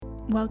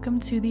Welcome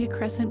to the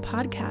Accrescent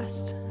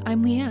Podcast.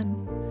 I'm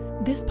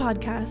Leanne. This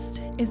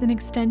podcast is an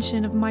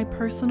extension of my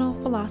personal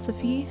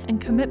philosophy and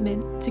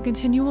commitment to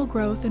continual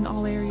growth in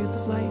all areas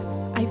of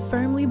life. I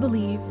firmly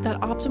believe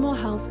that optimal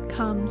health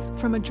comes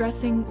from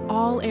addressing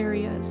all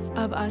areas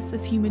of us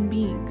as human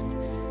beings: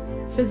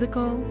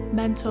 physical,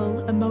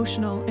 mental,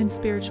 emotional, and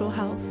spiritual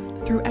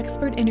health. Through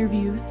expert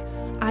interviews,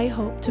 I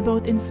hope to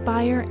both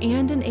inspire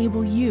and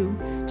enable you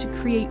to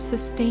create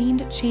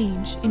sustained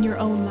change in your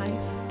own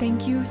life.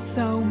 Thank you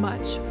so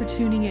much for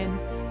tuning in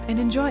and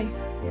enjoy.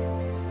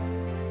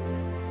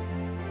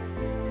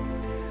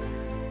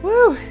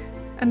 Woo!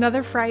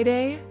 Another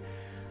Friday.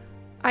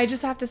 I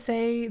just have to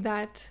say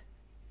that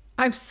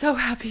I'm so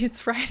happy it's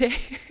Friday.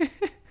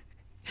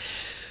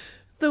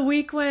 The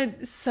week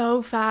went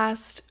so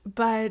fast,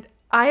 but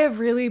I have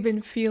really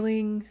been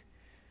feeling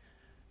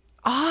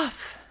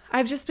off.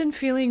 I've just been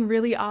feeling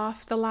really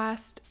off the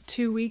last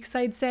 2 weeks,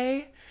 I'd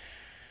say.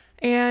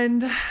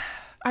 And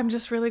I'm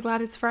just really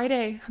glad it's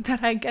Friday,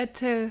 that I get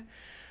to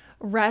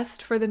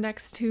rest for the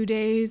next 2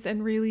 days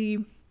and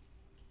really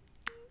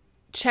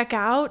check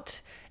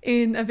out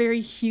in a very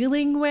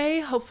healing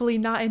way, hopefully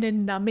not in a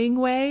numbing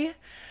way.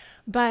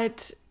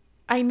 But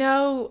I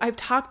know I've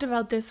talked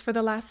about this for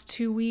the last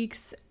 2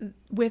 weeks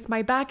with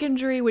my back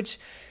injury, which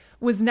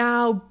was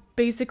now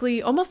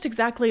basically almost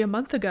exactly a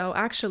month ago.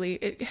 Actually,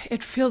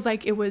 it feels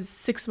like it was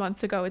 6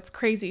 months ago. It's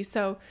crazy.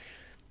 So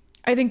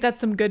I think that's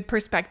some good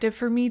perspective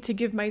for me to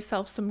give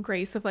myself some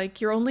grace of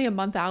like, you're only a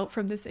month out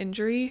from this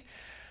injury.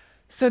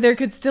 So there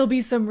could still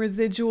be some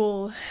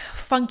residual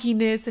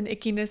funkiness and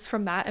ickiness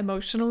from that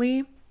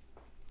emotionally.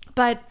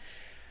 But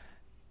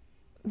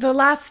the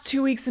last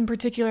 2 weeks in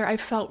particular, I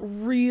felt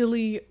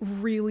really,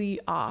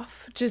 really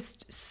off.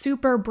 Just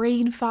super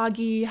brain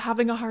foggy,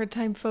 having a hard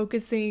time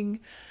focusing,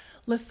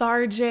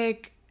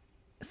 lethargic,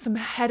 some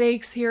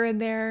headaches here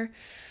and there.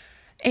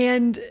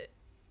 And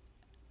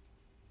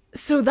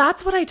so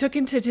that's what I took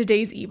into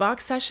today's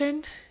EVOX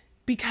session,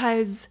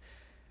 because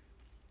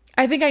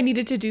I think I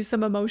needed to do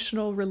some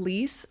emotional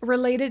release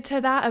related to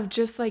that, of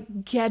just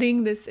like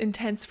getting this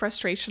intense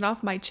frustration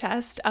off my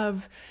chest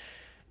of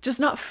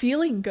just not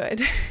feeling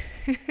good.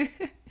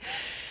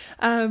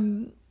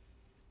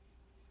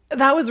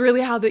 That was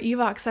really how the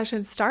EVOX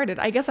session started.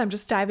 I guess I'm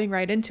just diving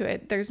right into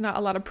it. There's not a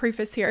lot of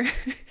preface here,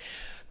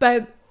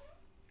 but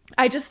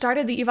I just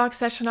started the EVOX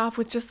session off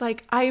with just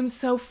like, I am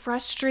so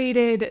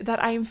frustrated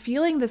that I am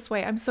feeling this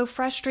way. I'm so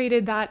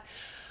frustrated that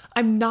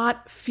I'm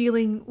not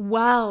feeling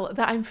well,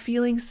 that I'm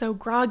feeling so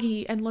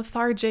groggy and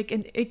lethargic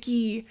and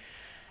icky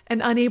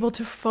and unable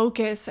to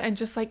focus and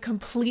just like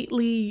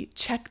completely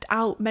checked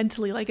out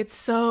mentally. Like, it's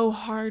so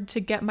hard to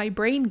get my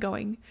brain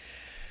going.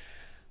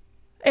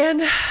 And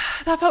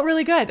that felt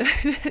really good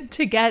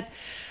to get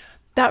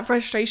that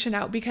frustration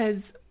out,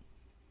 because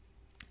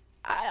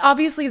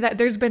obviously that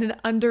there's been an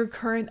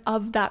undercurrent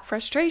of that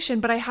frustration,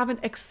 but I haven't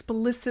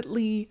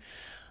explicitly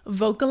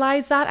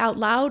vocalized that out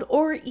loud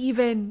or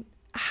even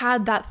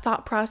had that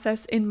thought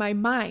process in my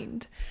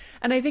mind.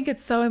 And I think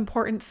it's so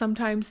important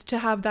sometimes to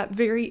have that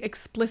very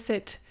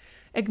explicit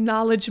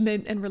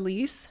acknowledgement and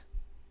release.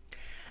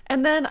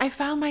 And then I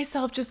found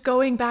myself just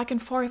going back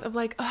and forth of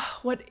like, oh,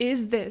 what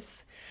is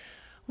this?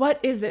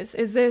 What is this?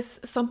 Is this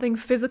something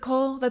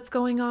physical that's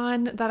going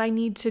on that I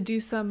need to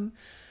do some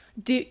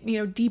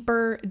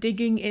deeper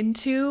digging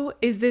into?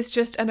 Is this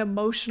just an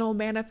emotional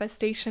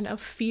manifestation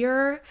of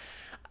fear?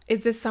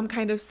 Is this some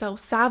kind of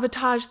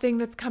self-sabotage thing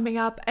that's coming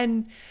up?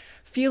 And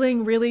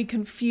feeling really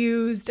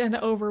confused and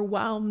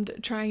overwhelmed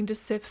trying to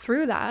sift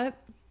through that.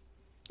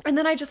 And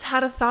then I just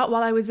had a thought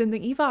while I was in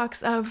the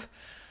EVOX of,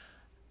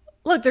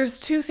 look, there's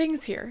two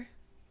things here.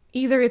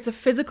 Either it's a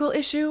physical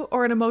issue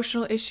or an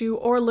emotional issue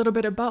or a little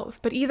bit of both.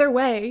 But either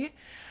way,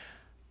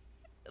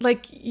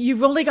 like,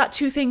 you've only got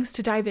two things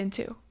to dive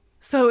into.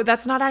 So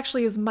that's not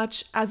actually as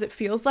much as it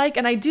feels like.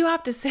 And I do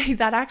have to say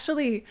that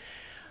actually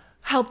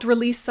helped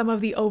release some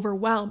of the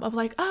overwhelm of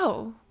like,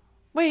 oh,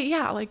 wait,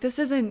 yeah, like there's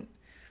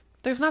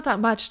not that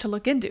much to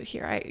look into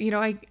here.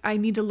 I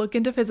need to look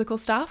into physical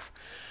stuff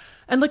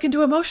and look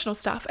into emotional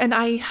stuff. And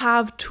I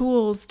have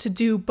tools to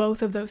do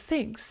both of those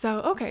things.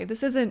 So, okay,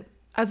 this isn't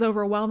as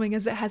overwhelming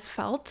as it has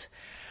felt.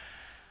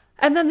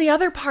 And then the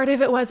other part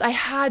of it was I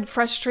had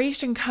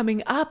frustration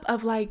coming up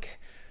of like,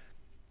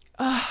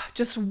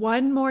 just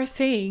one more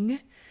thing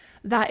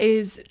that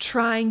is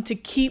trying to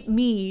keep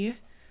me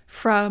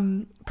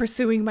from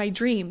pursuing my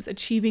dreams,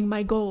 achieving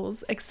my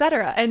goals,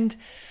 etc. And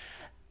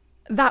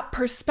that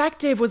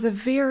perspective was a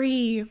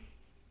very,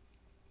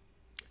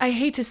 I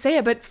hate to say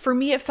it, but for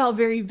me, it felt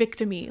very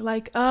victim-y.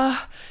 Like,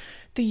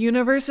 the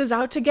universe is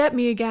out to get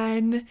me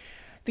again.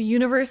 The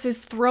universe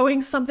is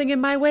throwing something in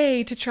my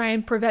way to try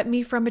and prevent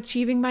me from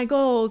achieving my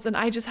goals. And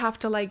I just have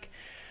to like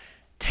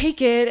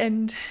take it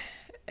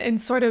and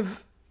sort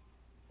of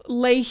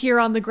lay here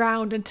on the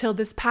ground until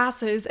this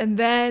passes, and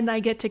then I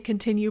get to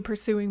continue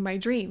pursuing my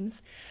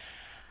dreams.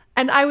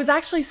 And I was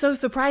actually so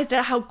surprised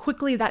at how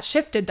quickly that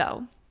shifted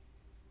though.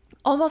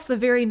 Almost the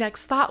very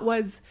next thought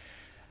was,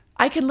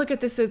 I can look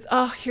at this as,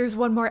 oh, here's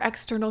one more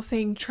external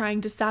thing trying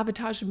to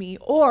sabotage me.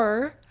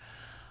 Or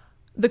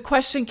the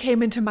question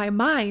came into my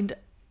mind,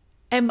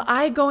 am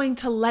I going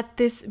to let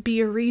this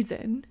be a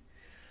reason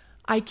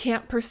I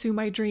can't pursue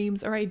my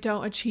dreams or I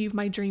don't achieve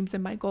my dreams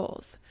and my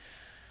goals?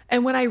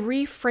 And when I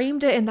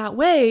reframed it in that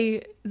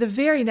way, the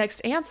very next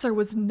answer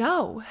was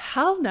no,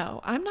 hell no,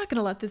 I'm not going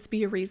to let this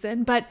be a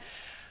reason. But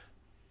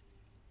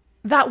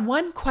that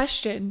one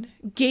question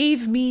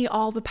gave me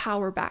all the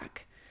power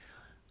back.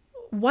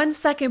 1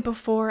 second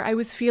before, I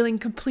was feeling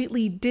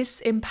completely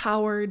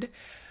disempowered,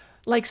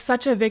 like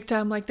such a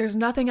victim, like there's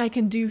nothing I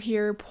can do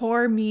here,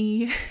 poor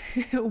me,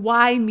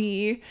 why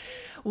me,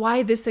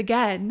 why this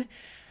again?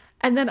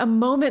 And then a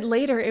moment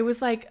later, it was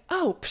like,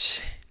 oh,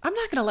 I'm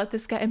not going to let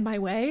this get in my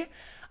way.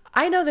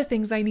 I know the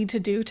things I need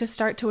to do to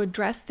start to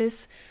address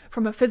this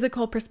from a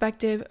physical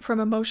perspective, from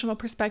an emotional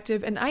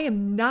perspective, and I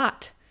am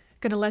not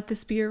going to let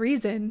this be a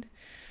reason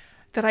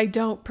that I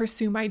don't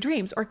pursue my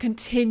dreams or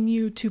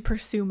continue to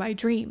pursue my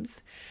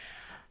dreams.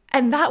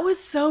 And that was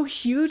so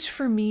huge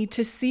for me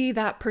to see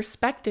that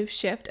perspective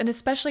shift, and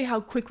especially how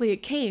quickly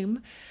it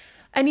came,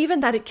 and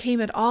even that it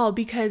came at all,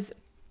 because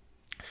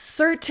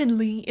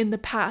certainly in the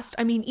past,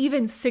 I mean,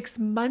 even 6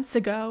 months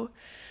ago,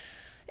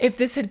 if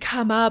this had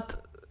come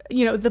up,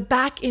 the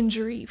back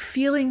injury,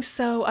 feeling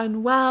so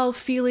unwell,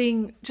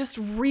 feeling just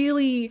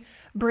really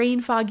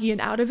brain foggy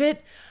and out of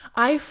it,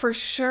 I for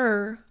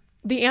sure,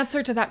 the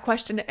answer to that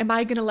question, am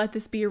I going to let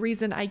this be a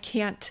reason I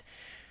can't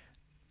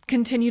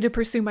continue to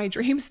pursue my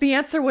dreams? The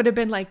answer would have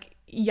been like,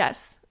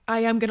 yes, I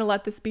am going to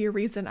let this be a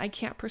reason I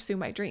can't pursue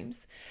my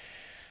dreams.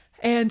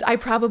 And I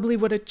probably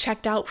would have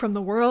checked out from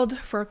the world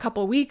for a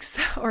couple weeks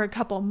or a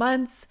couple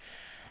months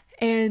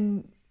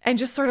and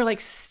just sort of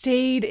like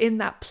stayed in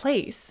that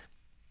place.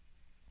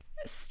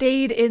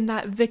 Stayed in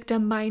that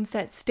victim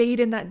mindset, stayed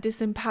in that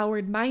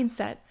disempowered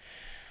mindset.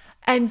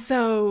 And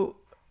so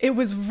it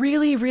was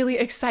really, really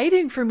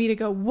exciting for me to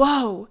go,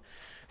 whoa,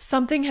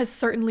 something has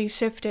certainly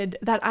shifted,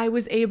 that I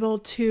was able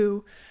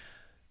to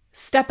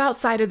step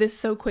outside of this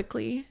so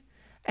quickly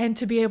and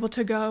to be able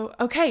to go,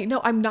 okay,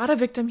 no, I'm not a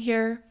victim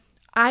here.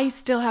 I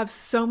still have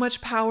so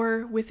much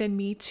power within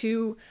me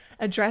to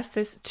address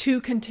this,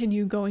 to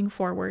continue going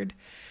forward.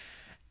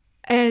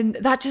 And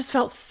that just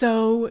felt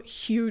so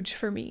huge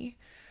for me.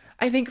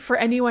 I think for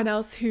anyone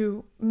else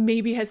who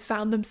maybe has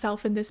found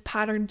themselves in this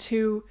pattern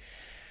too,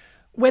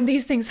 when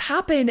these things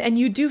happen and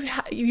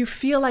you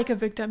feel like a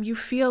victim, you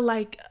feel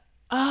like,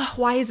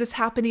 why is this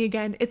happening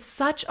again? It's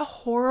such a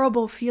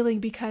horrible feeling,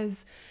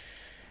 because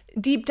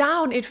deep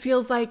down it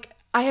feels like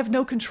I have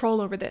no control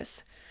over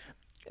this.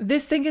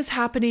 This thing is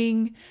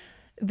happening.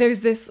 There's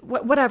this,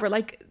 whatever,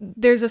 like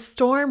there's a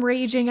storm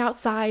raging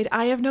outside.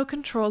 I have no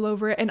control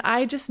over it. And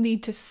I just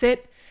need to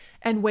sit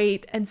and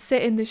wait and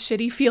sit in this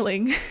shitty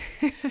feeling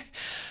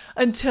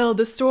until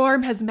the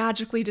storm has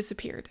magically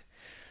disappeared.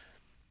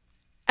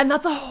 And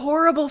that's a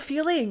horrible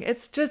feeling.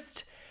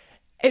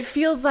 It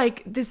feels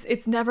like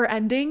it's never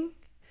ending.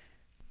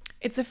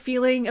 It's a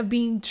feeling of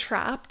being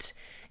trapped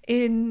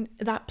in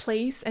that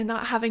place and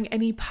not having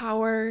any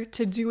power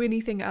to do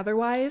anything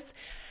otherwise.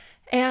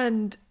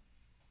 And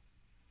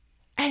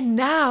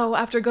now,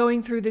 after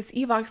going through this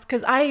EVOX,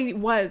 because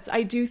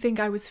I do think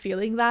I was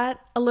feeling that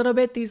a little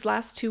bit these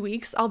last 2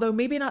 weeks, although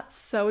maybe not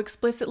so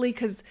explicitly,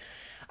 because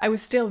I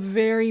was still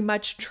very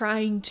much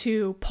trying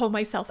to pull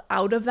myself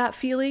out of that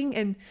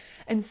feeling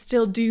and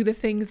still do the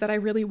things that I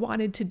really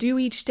wanted to do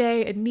each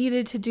day and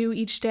needed to do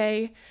each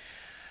day.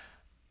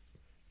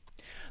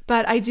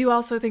 But I do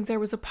also think there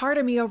was a part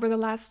of me over the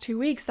last 2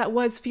 weeks that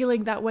was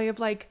feeling that way of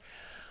like,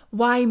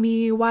 why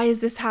me? Why is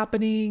this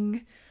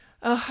happening?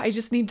 I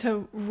just need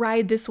to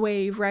ride this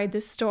wave, ride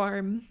this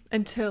storm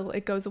until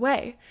it goes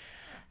away.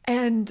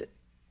 And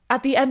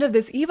at the end of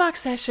this EVOX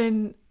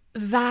session,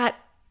 that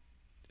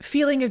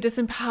feeling of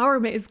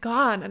disempowerment is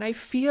gone. And I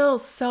feel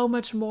so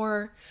much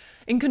more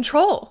in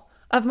control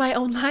of my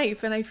own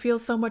life. And I feel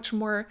so much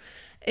more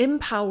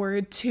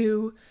empowered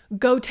to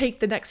go take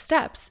the next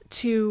steps,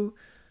 to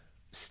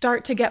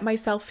start to get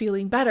myself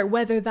feeling better,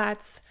 whether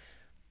that's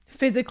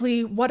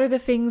physically, what are the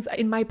things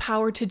in my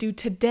power to do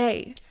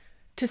today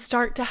to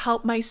start to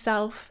help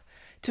myself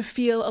to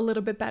feel a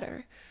little bit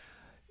better.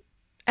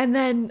 And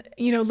then,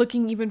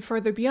 looking even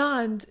further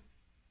beyond,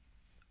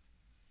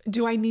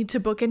 do I need to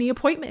book any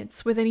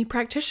appointments with any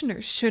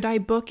practitioners? Should I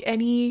book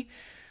any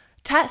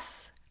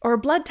tests or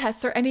blood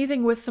tests or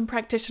anything with some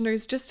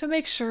practitioners just to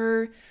make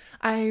sure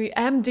I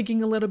am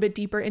digging a little bit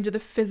deeper into the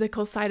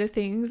physical side of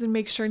things and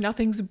make sure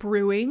nothing's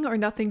brewing or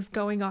nothing's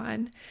going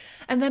on?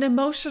 And then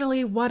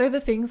emotionally, what are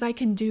the things I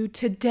can do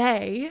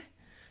today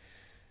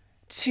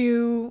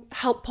to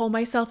help pull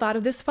myself out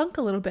of this funk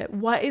a little bit?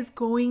 What is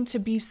going to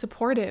be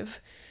supportive?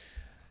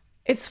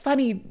 It's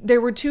funny, there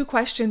were 2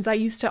 questions I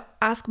used to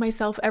ask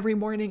myself every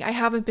morning. I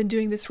haven't been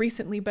doing this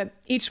recently, but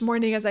each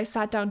morning as I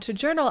sat down to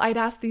journal, I'd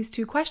ask these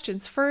 2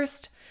 questions.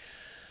 First,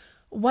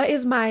 what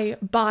is my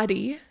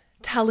body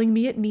telling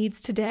me it needs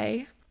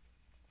today?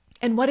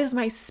 And what is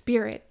my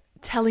spirit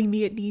telling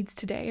me it needs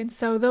today? And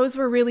so those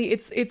were really,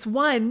 it's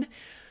one,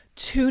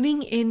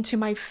 tuning into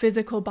my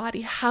physical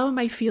body. How am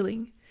I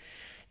feeling?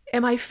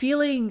 Am I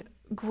feeling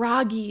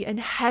groggy and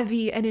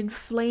heavy and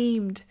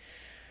inflamed?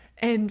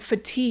 and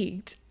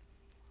fatigued?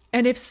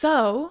 And if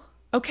so,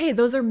 okay,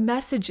 those are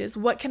messages.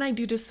 What can I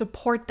do to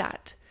support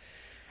that?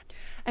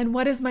 And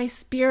what is my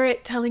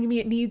spirit telling me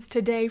it needs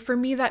today? For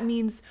me, that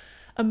means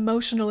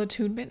emotional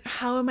attunement.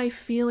 How am I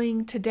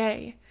feeling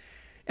today?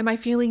 Am I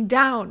feeling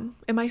down?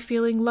 Am I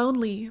feeling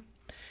lonely?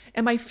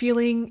 Am I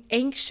feeling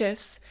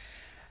anxious?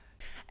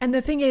 And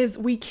the thing is,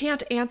 we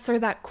can't answer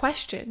that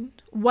question,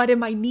 what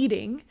am I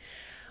needing,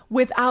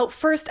 without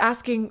first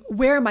asking,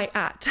 where am I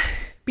at?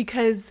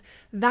 Because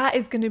that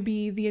is going to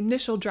be the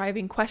initial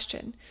driving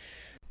question.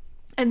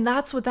 And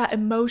that's what that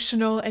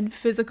emotional and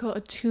physical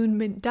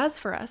attunement does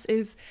for us,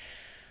 is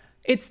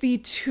it's the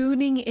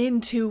tuning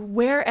into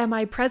where am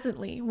I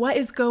presently? What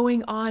is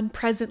going on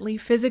presently,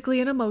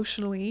 physically and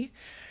emotionally?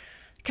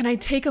 Can I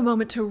take a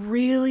moment to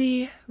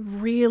really,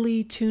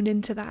 really tune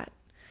into that,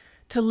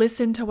 to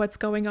listen to what's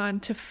going on,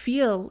 to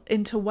feel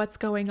into what's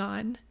going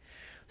on,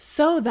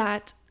 so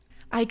that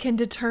I can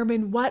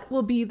determine what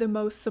will be the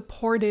most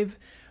supportive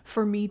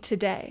for me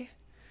today?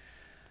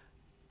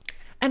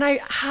 And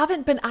I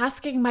haven't been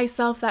asking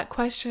myself that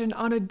question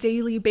on a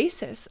daily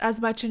basis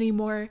as much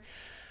anymore.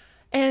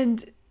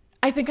 And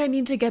I think I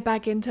need to get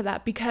back into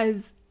that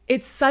because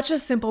it's such a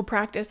simple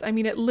practice. I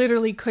mean, it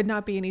literally could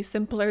not be any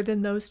simpler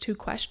than those two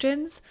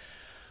questions.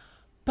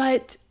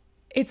 But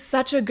it's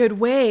such a good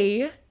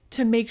way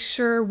to make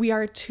sure we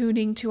are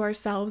tuning to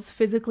ourselves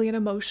physically and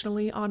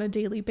emotionally on a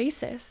daily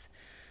basis.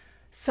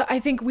 So I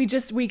think we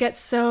get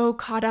so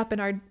caught up in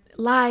our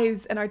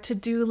lives and our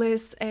to-do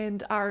lists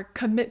and our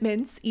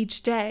commitments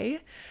each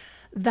day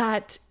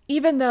that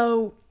even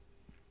though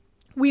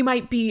we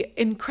might be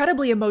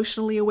incredibly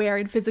emotionally aware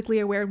and physically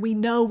aware, and we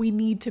know we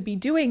need to be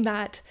doing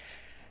that,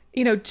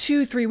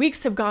 2-3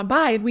 weeks have gone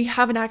by and we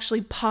haven't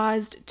actually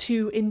paused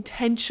to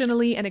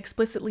intentionally and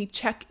explicitly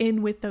check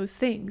in with those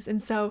things.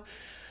 And so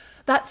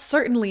that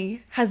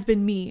certainly has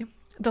been me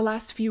the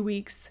last few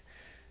weeks.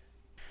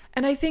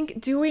 And I think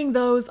doing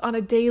those on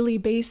a daily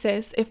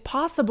basis, if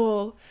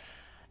possible,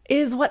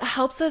 is what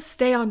helps us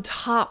stay on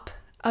top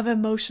of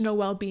emotional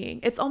well-being.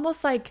 It's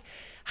almost like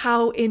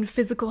how in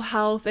physical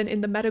health and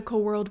in the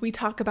medical world, we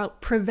talk about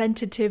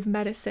preventative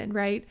medicine,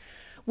 right?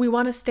 We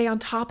want to stay on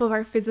top of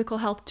our physical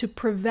health to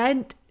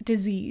prevent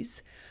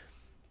disease.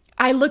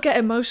 I look at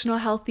emotional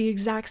health the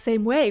exact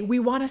same way. We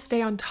want to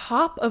stay on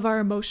top of our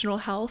emotional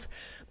health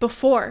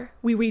before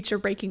we reach a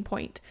breaking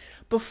point,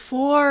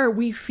 before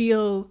we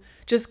feel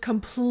just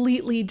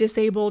completely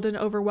disabled and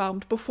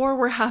overwhelmed, before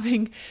we're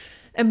having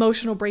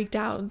emotional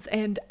breakdowns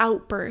and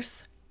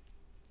outbursts.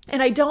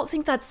 And I don't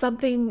think that's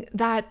something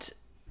that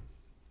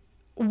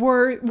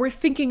we're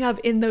thinking of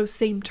in those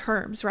same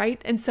terms,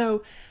 right? And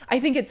so I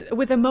think it's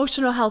with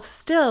emotional health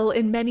still,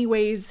 in many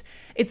ways,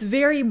 it's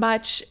very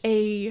much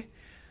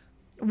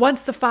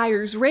once the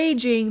fire's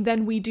raging,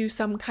 then we do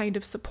some kind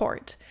of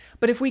support.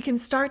 But if we can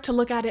start to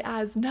look at it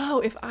as, no,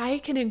 if I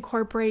can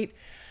incorporate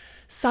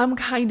some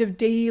kind of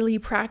daily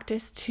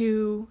practice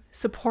to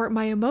support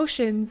my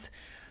emotions,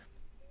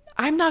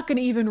 I'm not going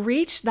to even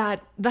reach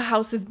that the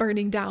house is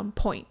burning down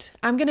point.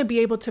 I'm going to be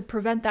able to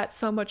prevent that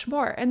so much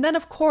more. And then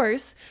of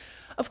course,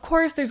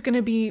 there's going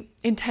to be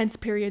intense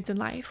periods in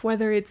life,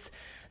 whether it's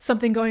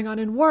something going on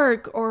in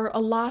work or a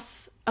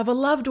loss of a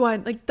loved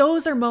one. Like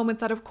those are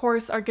moments that of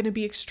course are going to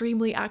be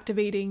extremely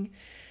activating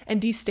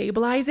and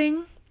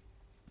destabilizing.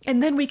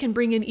 And then we can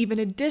bring in even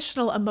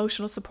additional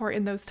emotional support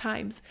in those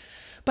times.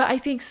 But I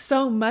think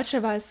so much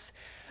of us,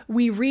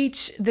 we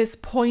reach this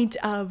point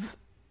of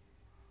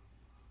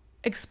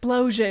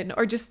explosion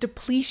or just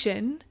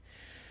depletion,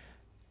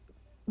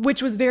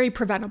 which was very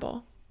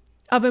preventable,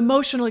 of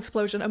emotional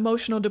explosion,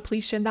 emotional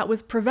depletion that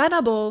was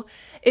preventable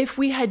if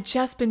we had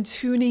just been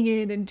tuning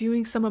in and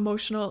doing some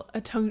emotional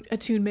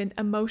attunement,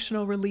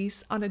 emotional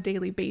release on a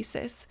daily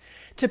basis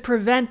to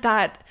prevent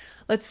that,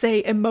 let's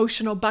say,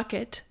 emotional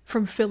bucket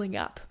from filling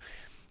up.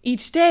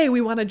 Each day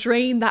we want to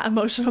drain that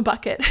emotional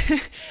bucket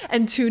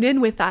and tune in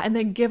with that and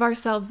then give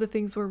ourselves the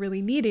things we're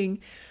really needing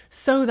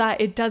so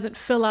that it doesn't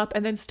fill up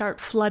and then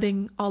start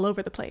flooding all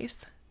over the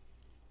place.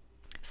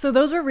 So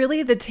those are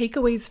really the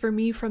takeaways for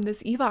me from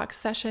this EVOX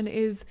session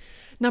is,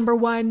 number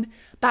one,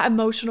 that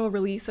emotional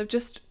release of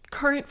just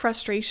current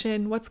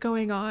frustration, what's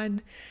going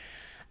on,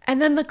 and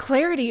then the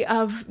clarity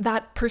of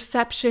that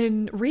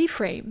perception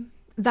reframe,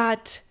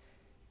 that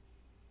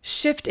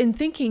shift in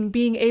thinking,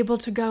 being able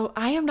to go,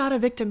 I am not a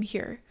victim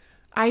here.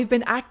 I've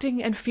been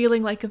acting and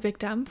feeling like a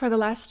victim for the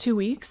last 2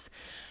 weeks,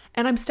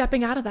 and I'm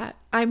stepping out of that.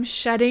 I'm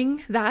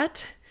shedding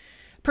that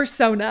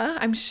persona.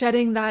 I'm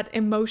shedding that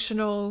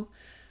emotional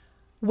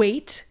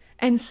weight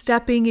and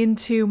stepping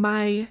into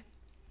my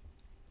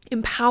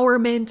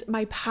empowerment,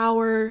 my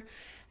power,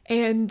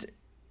 and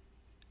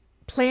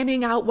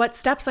planning out what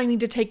steps I need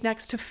to take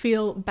next to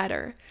feel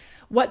better.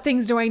 What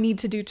things do I need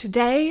to do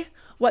today?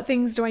 What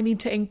things do I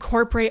need to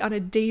incorporate on a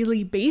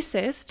daily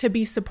basis to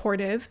be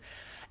supportive?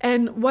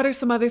 And what are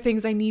some other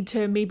things I need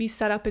to maybe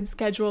set up and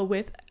schedule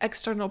with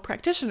external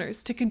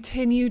practitioners to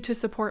continue to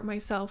support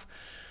myself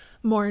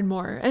more and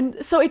more?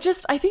 And so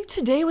I think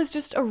today was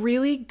just a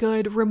really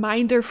good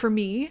reminder for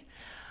me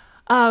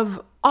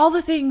of all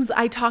the things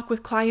I talk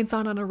with clients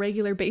on a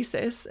regular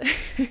basis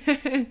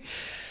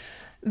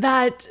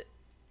that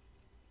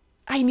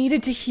I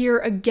needed to hear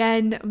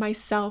again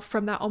myself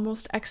from that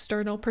almost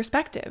external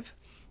perspective.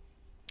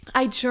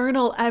 I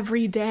journal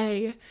every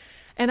day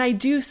and I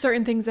do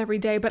certain things every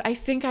day, but I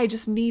think I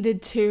just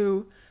needed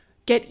to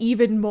get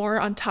even more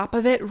on top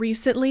of it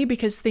recently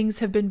because things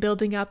have been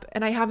building up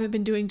and I haven't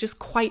been doing just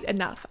quite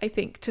enough, I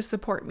think, to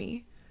support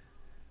me.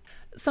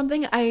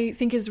 Something I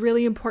think is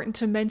really important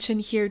to mention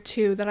here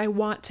too, that I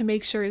want to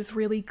make sure is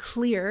really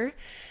clear,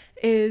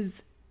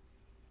 is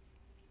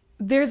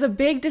there's a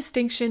big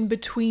distinction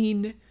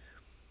between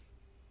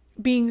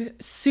being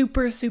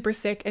super, super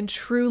sick and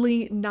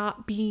truly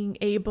not being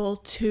able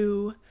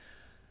to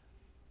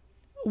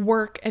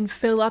work and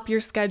fill up your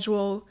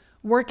schedule,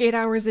 work 8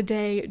 hours a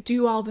day,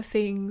 do all the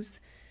things,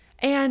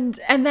 and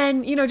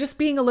then, just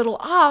being a little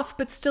off,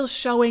 but still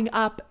showing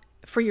up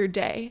for your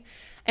day.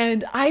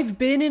 And I've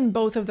been in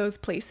both of those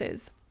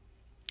places.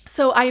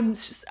 So I'm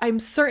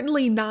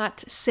certainly not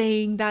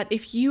saying that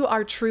if you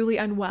are truly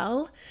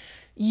unwell,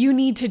 you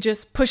need to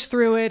just push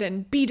through it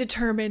and be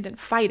determined and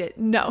fight it.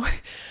 No,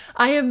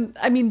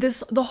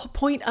 the whole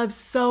point of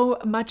so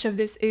much of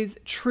this is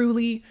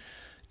truly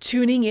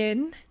tuning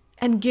in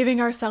and giving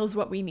ourselves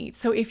what we need.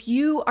 So if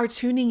you are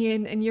tuning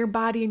in and your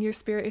body and your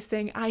spirit is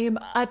saying, I am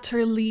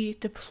utterly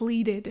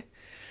depleted,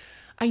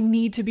 I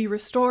need to be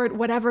restored,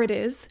 whatever it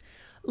is,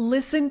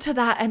 listen to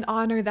that and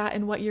honor that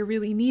in what you're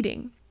really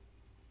needing.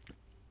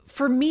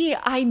 For me,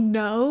 I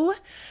know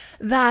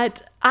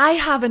that I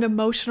have an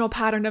emotional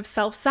pattern of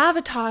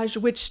self-sabotage,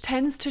 which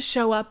tends to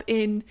show up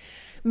in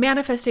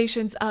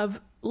manifestations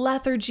of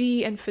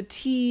lethargy and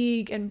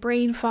fatigue and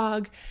brain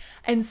fog.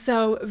 And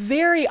so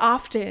very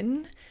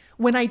often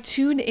when I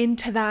tune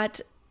into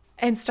that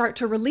and start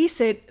to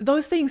release it,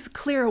 those things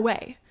clear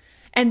away.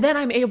 And then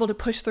I'm able to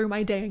push through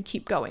my day and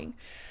keep going.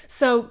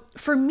 So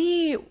for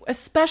me,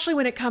 especially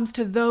when it comes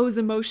to those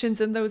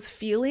emotions and those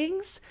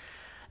feelings,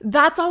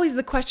 that's always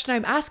the question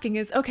I'm asking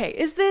is, okay,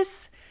 is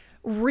this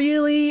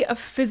really a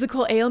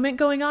physical ailment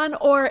going on?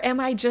 Or am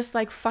I just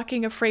like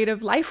fucking afraid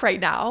of life right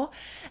now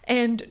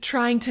and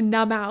trying to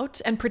numb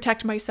out and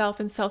protect myself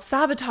and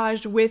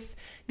self-sabotage with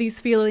these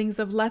feelings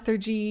of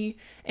lethargy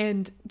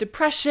and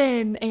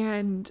depression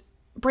and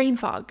brain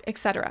fog,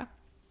 etc.?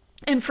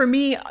 And for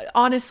me,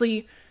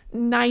 honestly,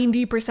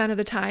 90% of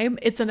the time,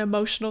 it's an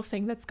emotional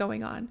thing that's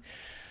going on.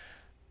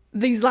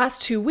 These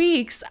last 2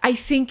 weeks, I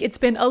think it's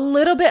been a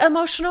little bit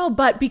emotional,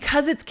 but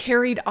because it's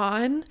carried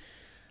on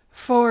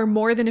for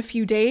more than a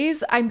few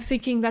days, I'm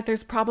thinking that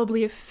there's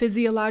probably a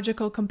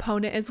physiological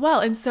component as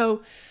well. And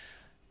so,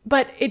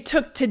 but it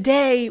took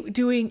today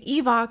doing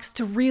EVOX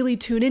to really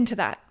tune into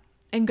that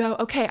and go,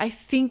 okay, I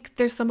think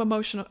there's some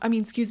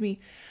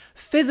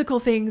physical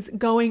things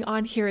going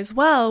on here as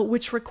well,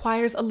 which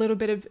requires a little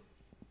bit of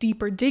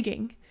deeper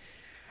digging.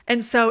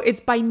 And so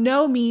it's by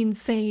no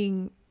means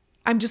saying,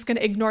 I'm just going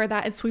to ignore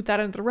that and sweep that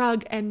under the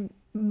rug and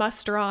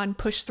muster on,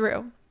 push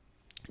through.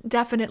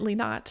 Definitely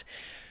not.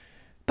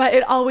 But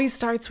it always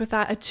starts with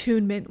that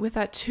attunement, with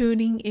that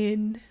tuning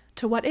in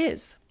to what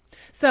is.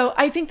 So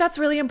I think that's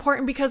really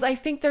important because I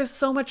think there's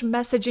so much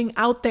messaging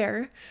out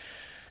there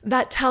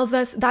that tells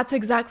us that's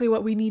exactly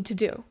what we need to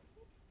do.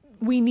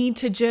 We need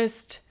to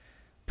just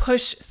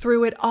push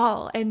through it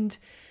all. And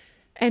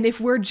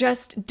if we're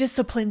just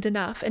disciplined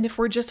enough, and if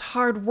we're just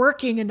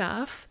hardworking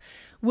enough,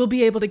 we'll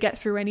be able to get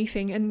through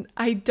anything. And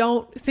I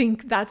don't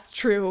think that's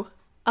true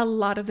a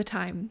lot of the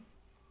time.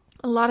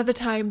 A lot of the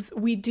times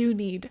we do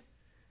need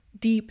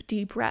deep,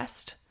 deep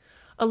rest.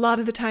 A lot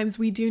of the times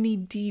we do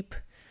need deep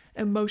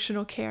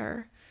emotional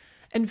care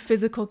and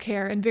physical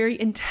care and very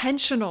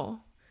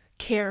intentional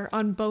care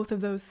on both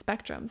of those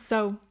spectrums.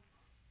 So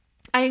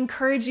I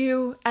encourage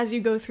you as you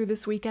go through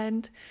this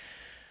weekend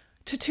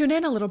to tune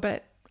in a little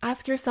bit.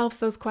 Ask yourselves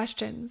those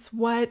questions.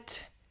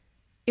 What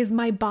is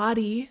my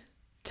body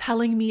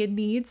telling me it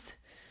needs?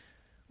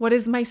 What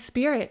is my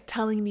spirit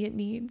telling me it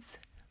needs?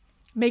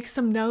 Make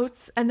some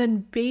notes, and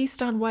then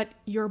based on what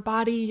your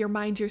body, your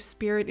mind, your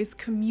spirit is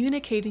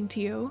communicating to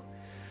you,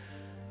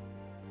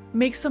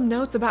 make some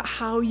notes about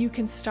how you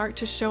can start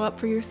to show up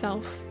for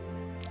yourself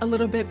a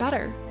little bit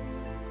better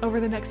over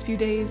the next few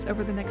days,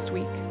 over the next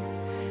week.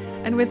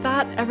 And with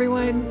that,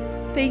 everyone,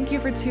 thank you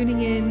for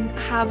tuning in.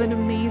 Have an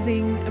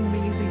amazing,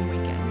 amazing week.